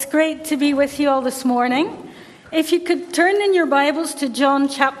great to be with you all this morning. If you could turn in your Bibles to John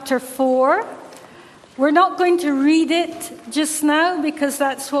chapter 4. We're not going to read it just now because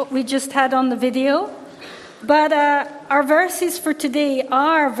that's what we just had on the video. But our verses for today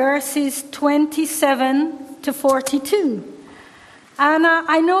are verses 27 to 42. And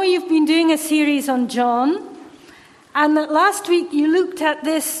I know you've been doing a series on John. And that last week you looked at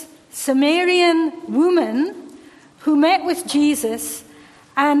this Samaritan woman who met with Jesus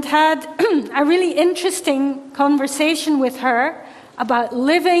and had a really interesting conversation with her about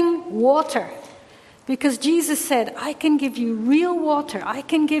living water. Because Jesus said, I can give you real water. I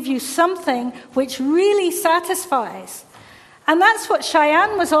can give you something which really satisfies. And that's what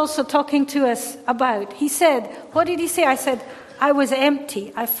Cheyenne was also talking to us about. He said, what did he say? I said, I was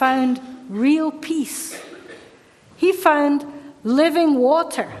empty. I found real peace. He found living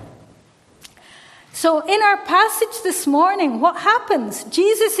water. So in our passage this morning, what happens?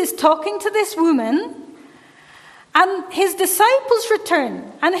 Jesus is talking to this woman, and his disciples return.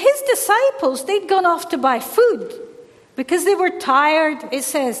 And his disciples, they'd gone off to buy food because they were tired. It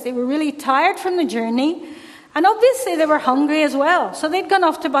says they were really tired from the journey. And obviously they were hungry as well. So they'd gone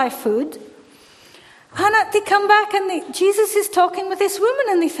off to buy food. And they come back and Jesus is talking with this woman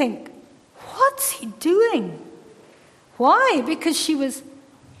and they think, what's he doing? Why? Because she was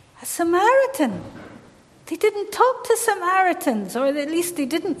a Samaritan. They didn't talk to Samaritans, or at least they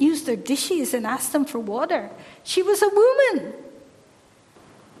didn't use their dishes and ask them for water. She was a woman.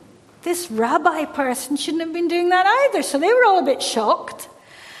 This rabbi person shouldn't have been doing that either. So they were all a bit shocked.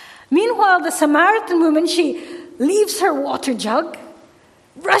 Meanwhile, the Samaritan woman, she leaves her water jug,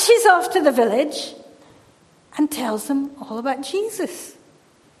 rushes off to the village, and tells them all about Jesus.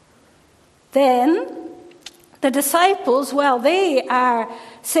 Then the disciples, well, they are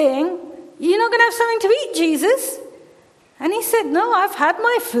saying, you're not going to have something to eat, Jesus? And he said, no, I've had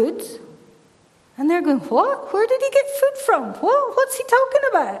my food. And they're going, what? Where did he get food from? What's he talking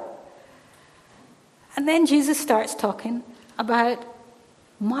about? And then Jesus starts talking about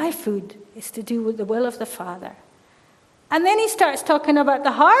my food is to do with the will of the Father. And then he starts talking about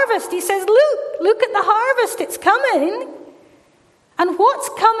the harvest. He says, look at the harvest, it's coming. And what's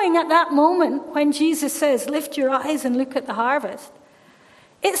coming at that moment when Jesus says, lift your eyes and look at the harvest?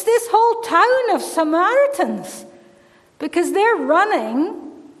 It's this whole town of Samaritans, because they're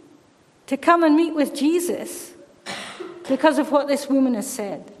running to come and meet with Jesus because of what this woman has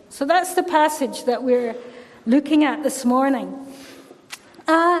said. So that's the passage that we're looking at this morning.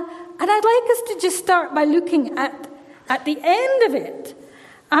 And I'd like us to just start by looking at the end of it.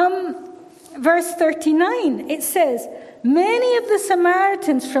 Verse 39, it says, many of the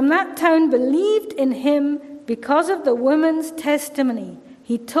Samaritans from that town believed in him because of the woman's testimony.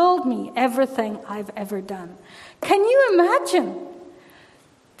 He told me everything I've ever done. Can you imagine?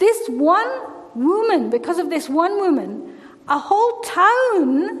 This one woman, because of this one woman, a whole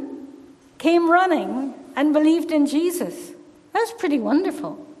town came running and believed in Jesus. That's pretty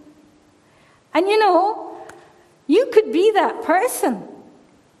wonderful. And you know, you could be that person.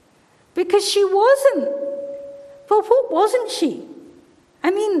 Because she wasn't. But what wasn't she?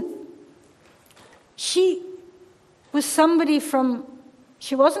 I mean, she was somebody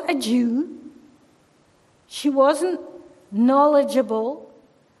she wasn't a Jew. She wasn't knowledgeable.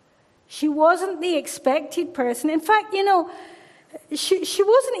 She wasn't the expected person. In fact, you know, she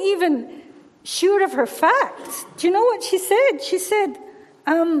wasn't even sure of her facts. Do you know what she said? She said,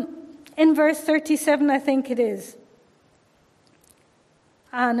 in verse 37, I think it is.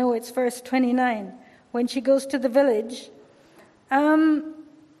 No, it's verse 29. When she goes to the village, come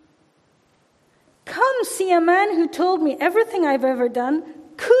see a man who told me everything I've ever done.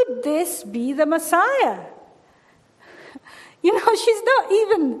 Could this be the Messiah? You know, she's not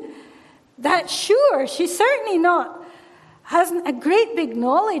even that sure. She's certainly hasn't a great big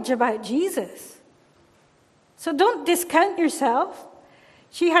knowledge about Jesus. So don't discount yourself.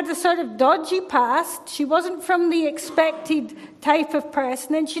 She had a sort of dodgy past. She wasn't from the expected type of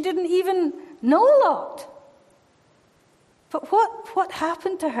person, and she didn't even know a lot. But what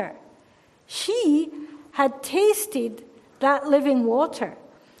happened to her? She had tasted that living water.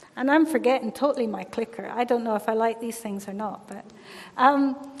 And I'm forgetting totally my clicker. I don't know if I like these things or not. But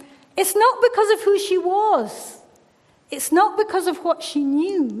it's not because of who she was. It's not because of what she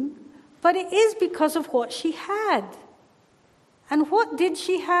knew. But it is because of what she had. And what did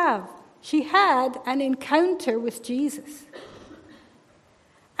she have? She had an encounter with Jesus.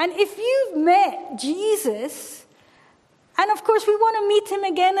 And if you've met Jesus, and of course we want to meet him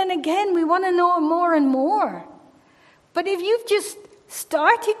again and again, we want to know him more and more. But if you've just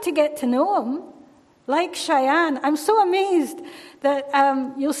started to get to know him, like Cheyenne. I'm so amazed that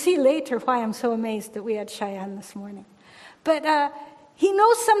you'll see later why I'm so amazed that we had Cheyenne this morning. But he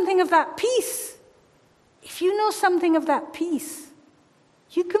knows something of that peace. If you know something of that peace,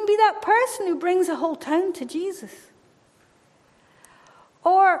 you can be that person who brings a whole town to Jesus.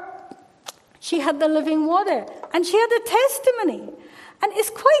 Or she had the living water, and she had a testimony. And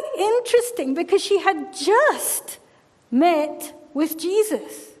it's quite interesting because she had just met with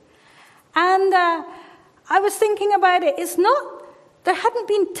Jesus. And I was thinking about it. There hadn't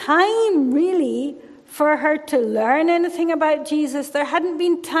been time really for her to learn anything about Jesus. There hadn't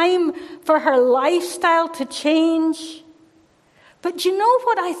been time for her lifestyle to change. But do you know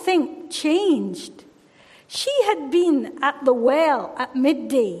what I think changed? She had been at the well at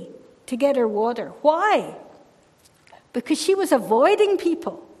midday to get her water. Why? Because she was avoiding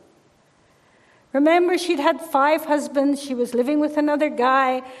people. Remember, she'd had 5 husbands. She was living with another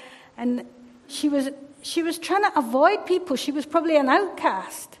guy. And she was trying to avoid people. She was probably an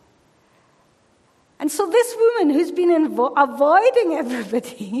outcast. And so this woman who's been avoiding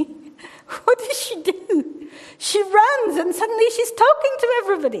everybody, what does she do? She runs and suddenly she's talking to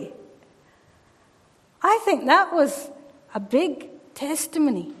everybody. I think that was a big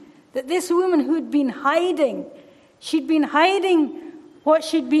testimony that this woman who'd been hiding, she'd been hiding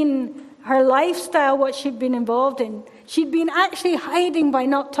her lifestyle, what she'd been involved in. She'd been actually hiding by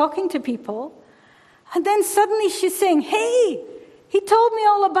not talking to people. And then suddenly she's saying, hey, he told me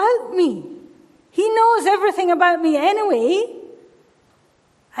all about me. He knows everything about me anyway.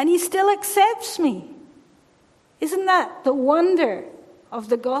 And he still accepts me. Isn't that the wonder of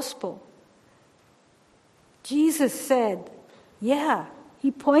the gospel? Jesus said, yeah,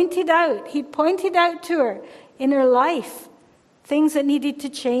 he'd pointed out to her in her life things that needed to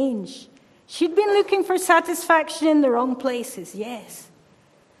change. She'd been looking for satisfaction in the wrong places, yes.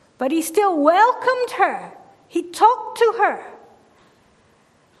 But he still welcomed her. He talked to her.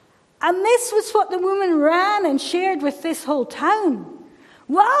 And this was what the woman ran and shared with this whole town.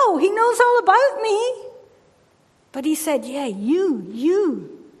 Wow, he knows all about me. But he said, yeah,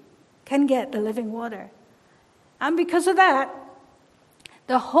 you can get the living water. And because of that,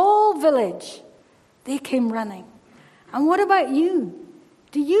 the whole village, they came running. And what about you?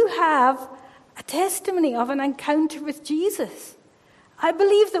 Do you have a testimony of an encounter with Jesus? I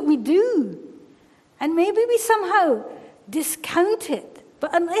believe that we do. And maybe we somehow discount it.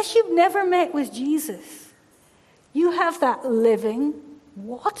 But unless you've never met with Jesus, you have that living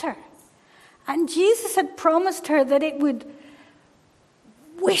water. And Jesus had promised her that it would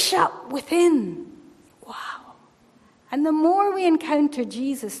wish up within. Wow. And the more we encounter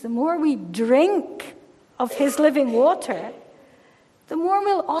Jesus, the more we drink of his living water, the more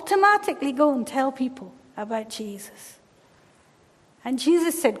we'll automatically go and tell people about Jesus. And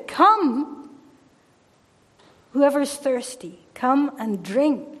Jesus said, come, whoever's thirsty, come and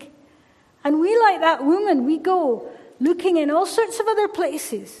drink. And we, like that woman, we go looking in all sorts of other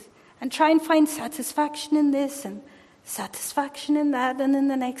places and try and find satisfaction in this and satisfaction in that and in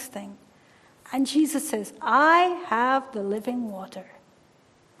the next thing. And Jesus says, I have the living water.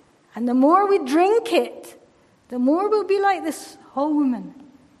 And the more we drink it, the more we'll be like this whole woman,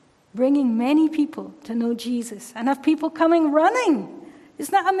 bringing many people to know Jesus and have people coming running.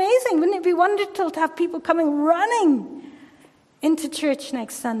 Isn't that amazing? Wouldn't it be wonderful to have people coming running into church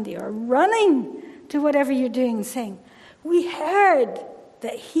next Sunday or running to whatever you're doing and saying, we heard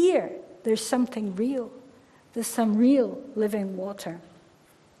that here there's something real. There's some real living water.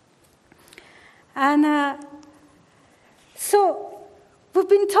 And so we've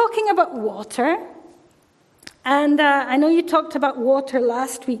been talking about water. And I know you talked about water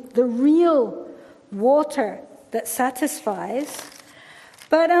last week, the real water that satisfies.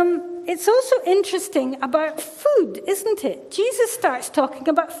 But it's also interesting about food, isn't it? Jesus starts talking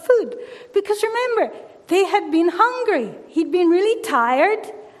about food. Because remember, they had been hungry. He'd been really tired.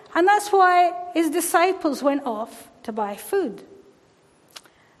 And that's why his disciples went off to buy food.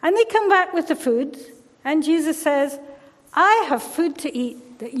 And they come back with the food. And Jesus says, I have food to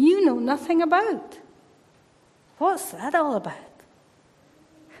eat that you know nothing about. What's that all about?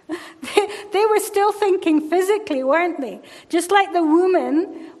 They were still thinking physically, weren't they? Just like the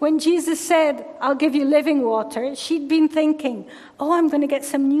woman, when Jesus said, I'll give you living water, she'd been thinking, oh, I'm going to get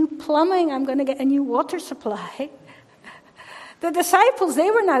some new plumbing, I'm going to get a new water supply. The disciples, they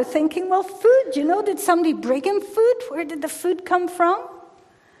were now thinking, well, food, did somebody bring him food? Where did the food come from?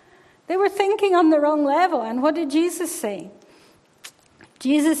 They were thinking on the wrong level. And what did Jesus say?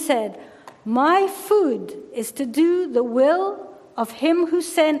 Jesus said, my food is to do the will of him who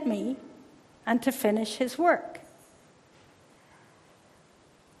sent me and to finish his work.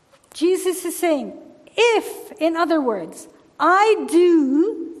 Jesus is saying, If, in other words, I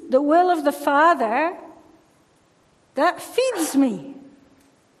do the will of the Father, that feeds me.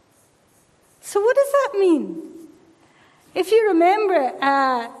 So what does that mean? If you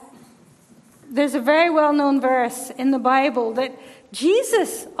remember, there's a very well-known verse in the Bible that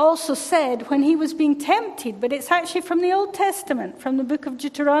Jesus also said when he was being tempted, but it's actually from the Old Testament, from the book of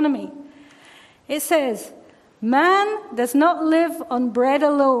Deuteronomy. It says, "Man does not live on bread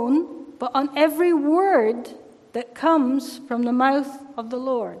alone, but on every word that comes from the mouth of the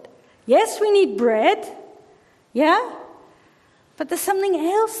Lord." Yes, we need bread, yeah? But there's something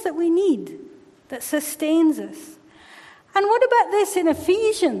else that we need that sustains us. And what about this in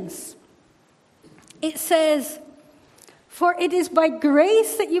Ephesians? It says, "For it is by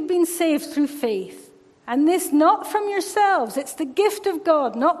grace that you've been saved through faith, and this not from yourselves, it's the gift of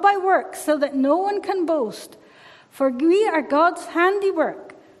God, not by works, so that no one can boast. For we are God's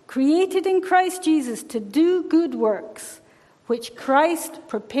handiwork, created in Christ Jesus to do good works, which Christ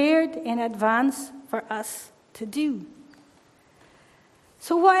prepared in advance for us to do."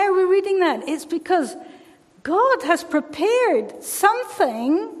 So why are we reading that? It's because God has prepared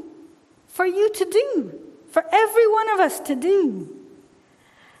something for you to do, for every one of us to do.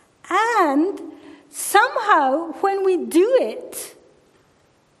 And somehow, when we do it,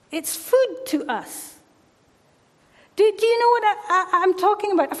 it's food to us. Do you know what I'm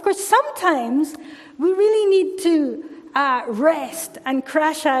talking about? Of course, sometimes we really need to rest and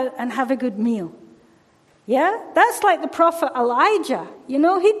crash out and have a good meal. Yeah? That's like the prophet Elijah. You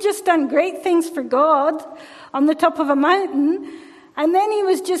know, he'd just done great things for God on the top of a mountain, and then he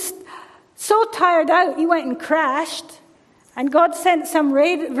was just so tired out, he went and crashed, and God sent some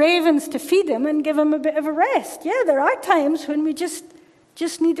ravens to feed him and give him a bit of a rest. Yeah, there are times when we just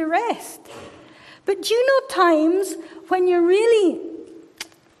need a rest. But do you know times when you're really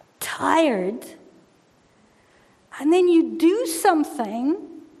tired, and then you do something,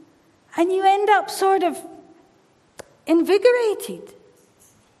 and you end up sort of invigorated?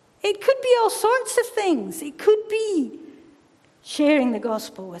 It could be all sorts of things. It could be sharing the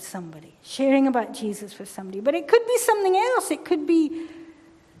gospel with somebody, sharing about Jesus with somebody. But it could be something else. It could be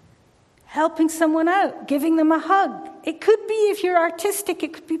helping someone out, giving them a hug. It could be, if you're artistic,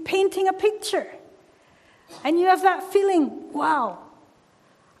 it could be painting a picture. And you have that feeling, wow,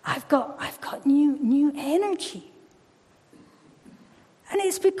 I've got new energy. And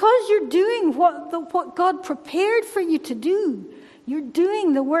it's because you're doing what God prepared for you to do. You're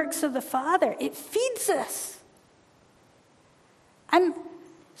doing the works of the Father. It feeds us. And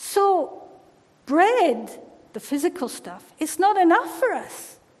so bread, the physical stuff, it's not enough for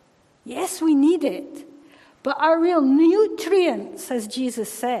us. Yes, we need it. But our real nutrients, as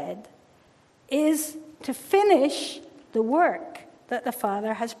Jesus said, is to finish the work that the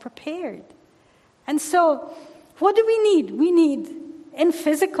Father has prepared. And so, what do we need? We need, in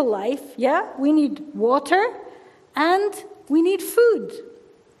physical life, we need water and we need food.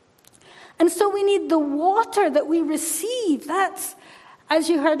 And so we need the water that we receive. That's, as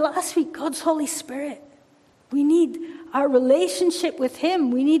you heard last week, God's Holy Spirit. We need our relationship with Him.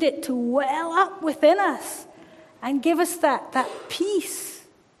 We need it to well up within us and give us that peace.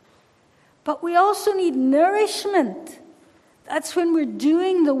 But we also need nourishment. That's when we're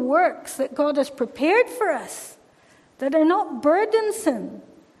doing the works that God has prepared for us, that are not burdensome,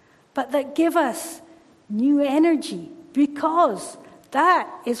 but that give us new energy, because that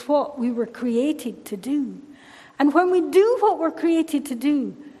is what we were created to do. And when we do what we're created to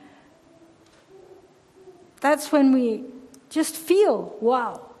do, that's when we just feel,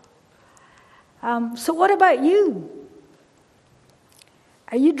 wow. So what about you?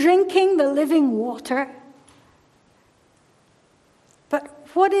 Are you drinking the living water? But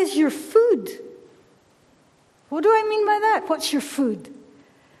what is your food? What do I mean by that? What's your food?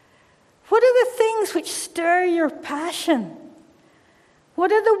 What are the things which stir your passion?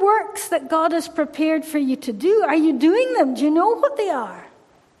 What are the works that God has prepared for you to do? Are you doing them? Do you know what they are?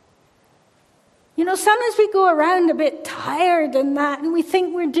 You know, sometimes we go around a bit tired and that, and we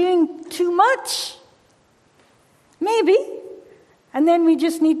think we're doing too much. Maybe. And then we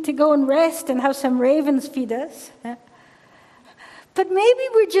just need to go and rest and have some ravens feed us. But maybe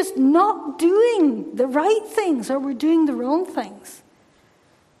we're just not doing the right things, or we're doing the wrong things.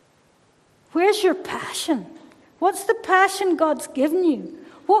 Where's your passion? What's the passion God's given you?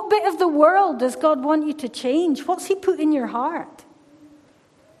 What bit of the world does God want you to change? What's He put in your heart?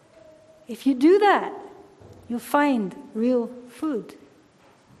 If you do that, you'll find real food.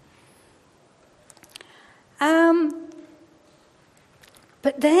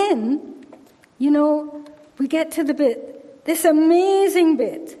 But then, we get to the bit, this amazing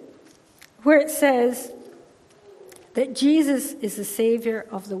bit, where it says that Jesus is the Savior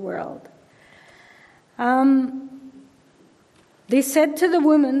of the world. They said to the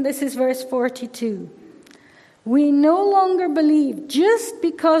woman, this is verse 42, "We no longer believe just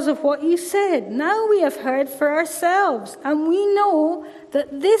because of what you said. Now we have heard for ourselves, and we know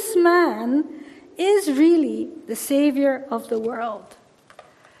that this man is really the Savior of the world."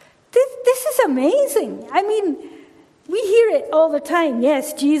 This is amazing. I mean, we hear it all the time.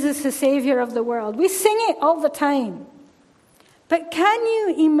 Yes, Jesus, the Savior of the world. We sing it all the time. But can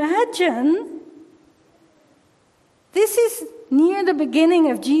you imagine? This is near the beginning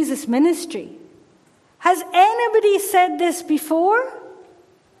of Jesus' ministry. Has anybody said this before?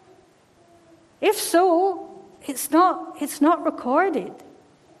 If so, it's not recorded.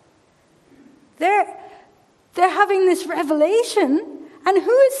 They're having this revelation, and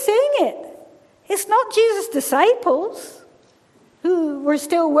who is saying it? It's not Jesus' disciples who were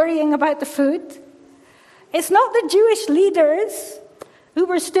still worrying about the food. It's not the Jewish leaders who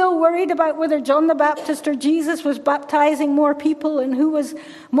were still worried about whether John the Baptist or Jesus was baptizing more people and who was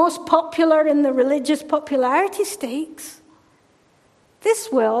most popular in the religious popularity stakes. This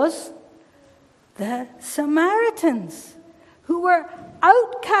was the Samaritans, who were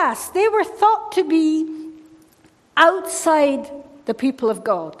outcasts. They were thought to be outside the people of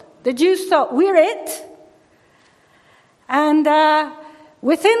God. The Jews thought, we're it. And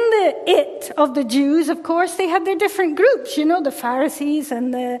within the it of the Jews, of course, they had their different groups. You know, the Pharisees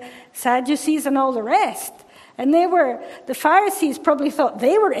and the Sadducees and all the rest. And the Pharisees probably thought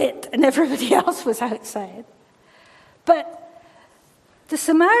they were it and everybody else was outside. But the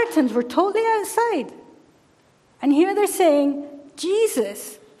Samaritans were totally outside. And here they're saying,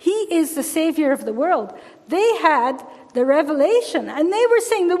 Jesus, he is the Savior of the world. They had the revelation. And they were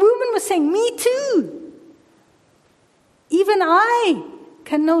saying, the woman was saying, me too. Even I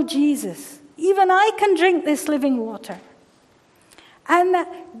can know Jesus. Even I can drink this living water. And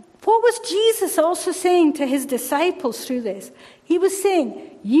what was Jesus also saying to his disciples through this? He was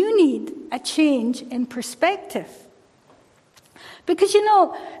saying, you need a change in perspective. Because, you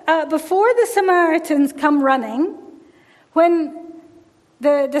know, before the Samaritans come running, when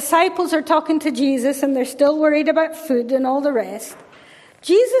the disciples are talking to Jesus and they're still worried about food and all the rest,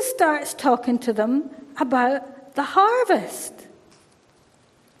 Jesus starts talking to them about the harvest.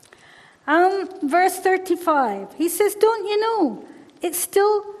 Verse 35, he says, don't you know, it's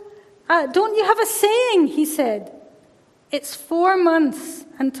still, don't you have a saying, he said, it's 4 months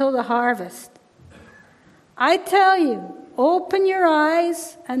until the harvest. I tell you, open your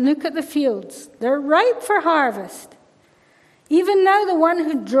eyes and look at the fields. They're ripe for harvest. Even now the one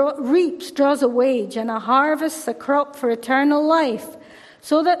who reaps draws a wage, and harvests a crop for eternal life,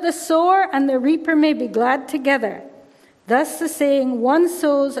 so that the sower and the reaper may be glad together. Thus the saying, one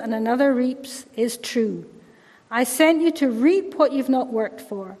sows and another reaps, is true. I sent you to reap what you've not worked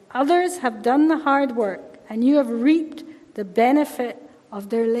for. Others have done the hard work, and you have reaped the benefit of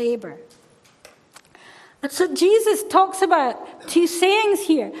their labor. And so Jesus talks about two sayings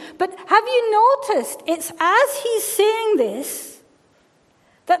here. But have you noticed, it's as he's saying this,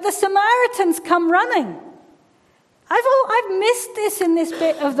 that the Samaritans come running. I've missed this in this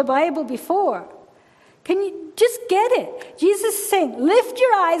bit of the Bible before. Can you just get it? Jesus is saying, lift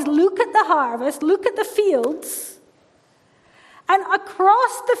your eyes, look at the harvest, look at the fields, and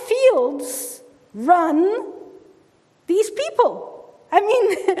across the fields run these people. I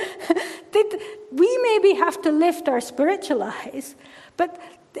mean, we maybe have to lift our spiritual eyes, but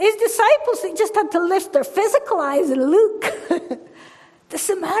his disciples, they just had to lift their physical eyes and look. The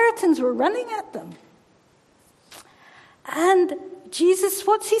Samaritans were running at them. And Jesus,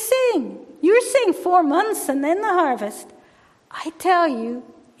 what's he saying? You're saying 4 months and then the harvest. I tell you,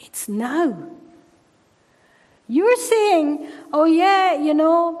 it's now. You're saying, oh yeah, you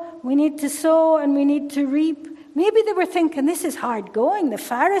know, we need to sow and we need to reap. Maybe they were thinking, this is hard going. The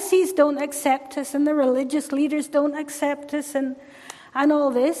Pharisees don't accept us and the religious leaders don't accept us and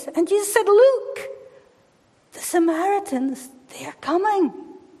all this. And Jesus said, look, the Samaritans, they are coming.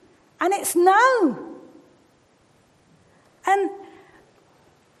 And it's now. And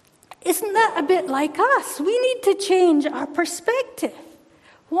isn't that a bit like us? We need to change our perspective.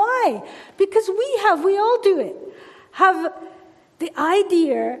 Why? Because we all do it, have the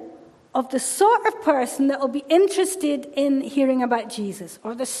idea of the sort of person that will be interested in hearing about Jesus,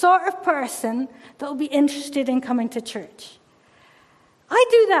 or the sort of person that will be interested in coming to church. I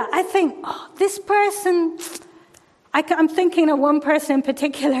do that. I think, oh, this person, I'm thinking of one person in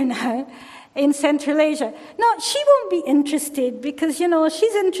particular now, in Central Asia. No, she won't be interested because, you know,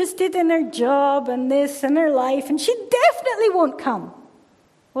 she's interested in her job and this and her life, and she definitely won't come.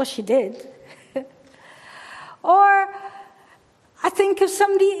 Well, she did. Or I think of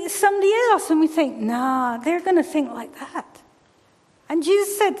somebody else and we think, nah, they're going to think like that. And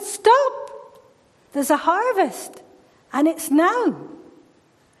Jesus said, stop. There's a harvest and it's now.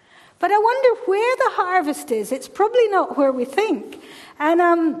 But I wonder where the harvest is. It's probably not where we think.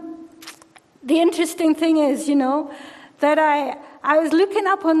 And the interesting thing is, that I was looking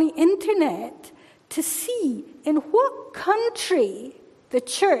up on the internet to see in what country the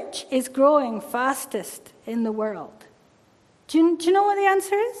church is growing fastest in the world. Do you know what the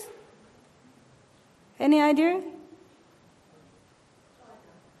answer is? Any idea?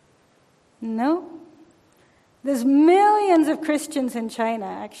 No? There's millions of Christians in China,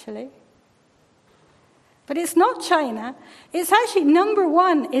 actually. But it's not China. It's actually number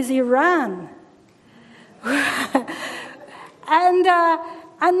one is Iran. and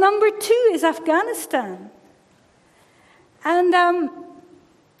number two is Afghanistan. And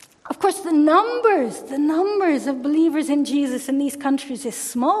of course, the numbers of believers in Jesus in these countries is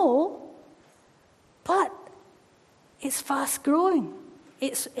small, but it's fast growing.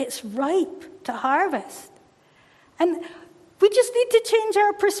 It's ripe to harvest. And we just need to change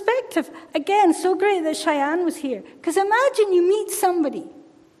our perspective. Again, so great that Cheyenne was here. Because imagine you meet somebody.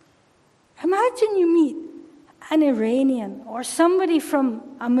 Imagine you meet an Iranian or somebody from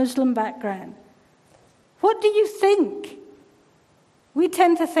a Muslim background. What do you think? We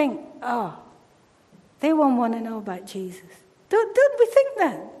tend to think, oh, they won't want to know about Jesus. Don't we think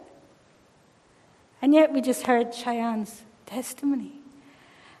that? And yet we just heard Cheyenne's testimony.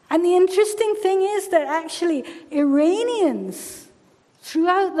 And the interesting thing is that actually Iranians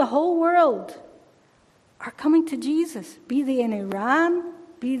throughout the whole world are coming to Jesus, be they in Iran,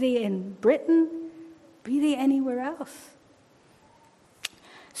 be they in Britain, be they anywhere else.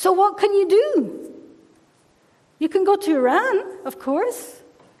 So what can you do? You can go to Iran, of course.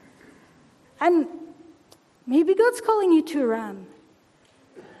 And maybe God's calling you to Iran.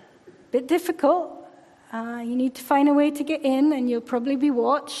 Bit difficult. You need to find a way to get in, and you'll probably be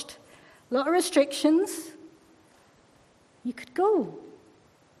watched. A lot of restrictions. You could go.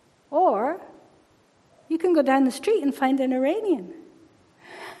 Or you can go down the street and find an Iranian.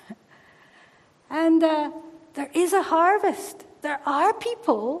 And there is a harvest. There are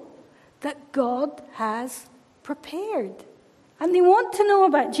people that God has prepared. And they want to know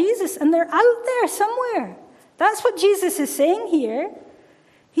about Jesus, and they're out there somewhere. That's what Jesus is saying here.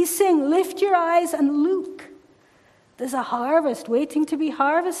 He's saying, lift your eyes and look. There's a harvest waiting to be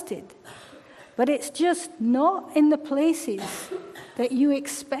harvested. But it's just not in the places that you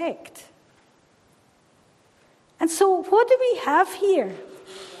expect. And so what do we have here?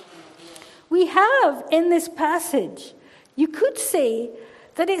 We have in this passage, you could say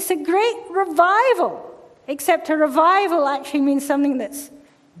that it's a great revival. Except a revival actually means something that's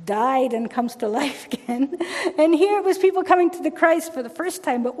died and comes to life again. And here it was people coming to the Christ for the first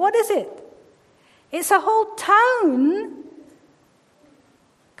time. But what is it? It's a whole town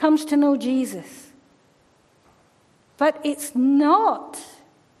comes to know Jesus. But it's not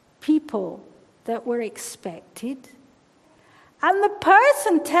people that were expected. And the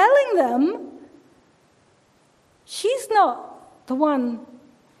person telling them, she's not the one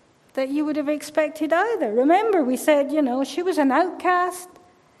that you would have expected either. Remember, we said, she was an outcast.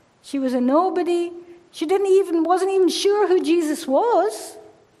 She was a nobody. She wasn't even sure who Jesus was.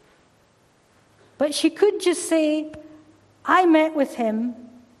 But she could just say, I met with him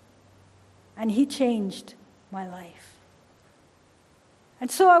and he changed my life. And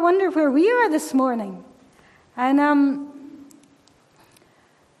so I wonder where we are this morning. And,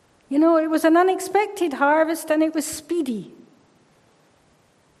 it was an unexpected harvest and it was speedy.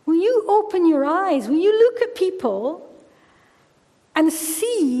 Will you open your eyes? Will you look at people and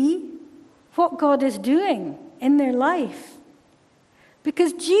see what God is doing in their life?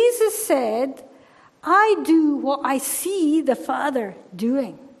 Because Jesus said, I do what I see the Father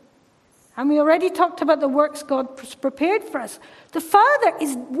doing. And we already talked about the works God prepared for us. The Father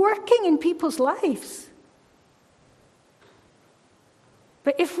is working in people's lives.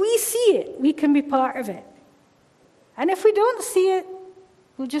 But if we see it, we can be part of it. And if we don't see it,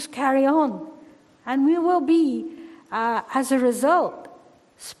 we'll just carry on. And we will be, as a result,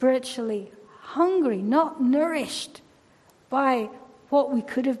 spiritually hungry, not nourished by what we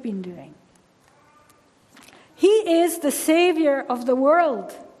could have been doing. He is the Savior of the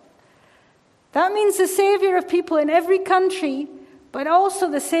world. That means the Savior of people in every country, but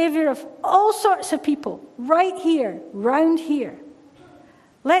also the Savior of all sorts of people, right here, round here.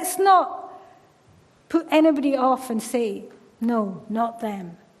 Let's not put anybody off and say, no, not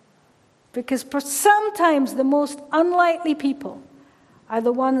them. Because sometimes the most unlikely people are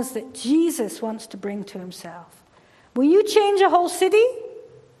the ones that Jesus wants to bring to himself. Will you change a whole city?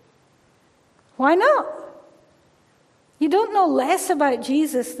 Why not? You don't know less about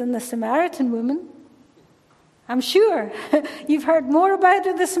Jesus than the Samaritan woman. I'm sure you've heard more about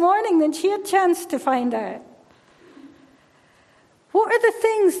her this morning than she had a chance to find out. What are the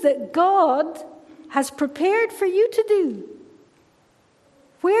things that God has prepared for you to do?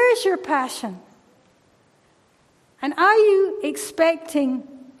 Where is your passion? And are you expecting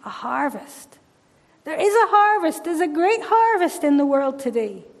a harvest? There is a harvest. There's a great harvest in the world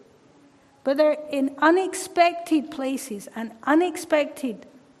today. But they're in unexpected places and unexpected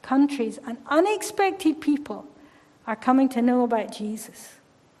countries, and unexpected people are coming to know about Jesus.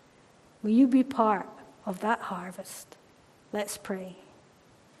 Will you be part of that harvest? Let's pray.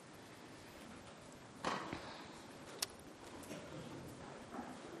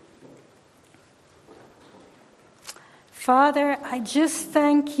 Father, I just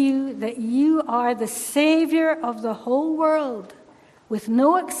thank you that you are the Savior of the whole world, with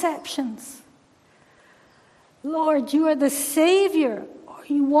no exceptions. Lord, you are the Savior, or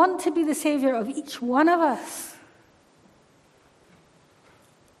you want to be the Savior of each one of us.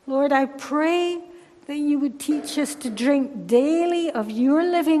 Lord, I pray that you would teach us to drink daily of your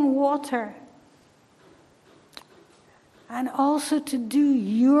living water, and also to do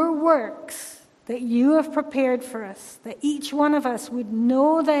your works that you have prepared for us, that each one of us would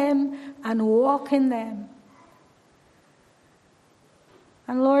know them and walk in them.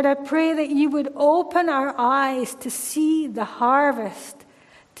 And Lord, I pray that you would open our eyes to see the harvest,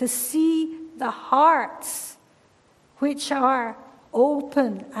 to see the hearts which are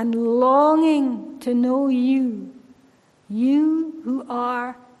open and longing to know you, you who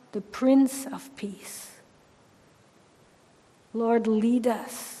are the Prince of Peace. Lord, lead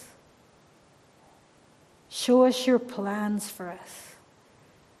us. Show us your plans for us.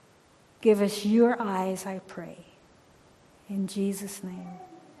 Give us your eyes, I pray. In Jesus' name,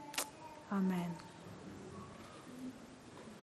 amen.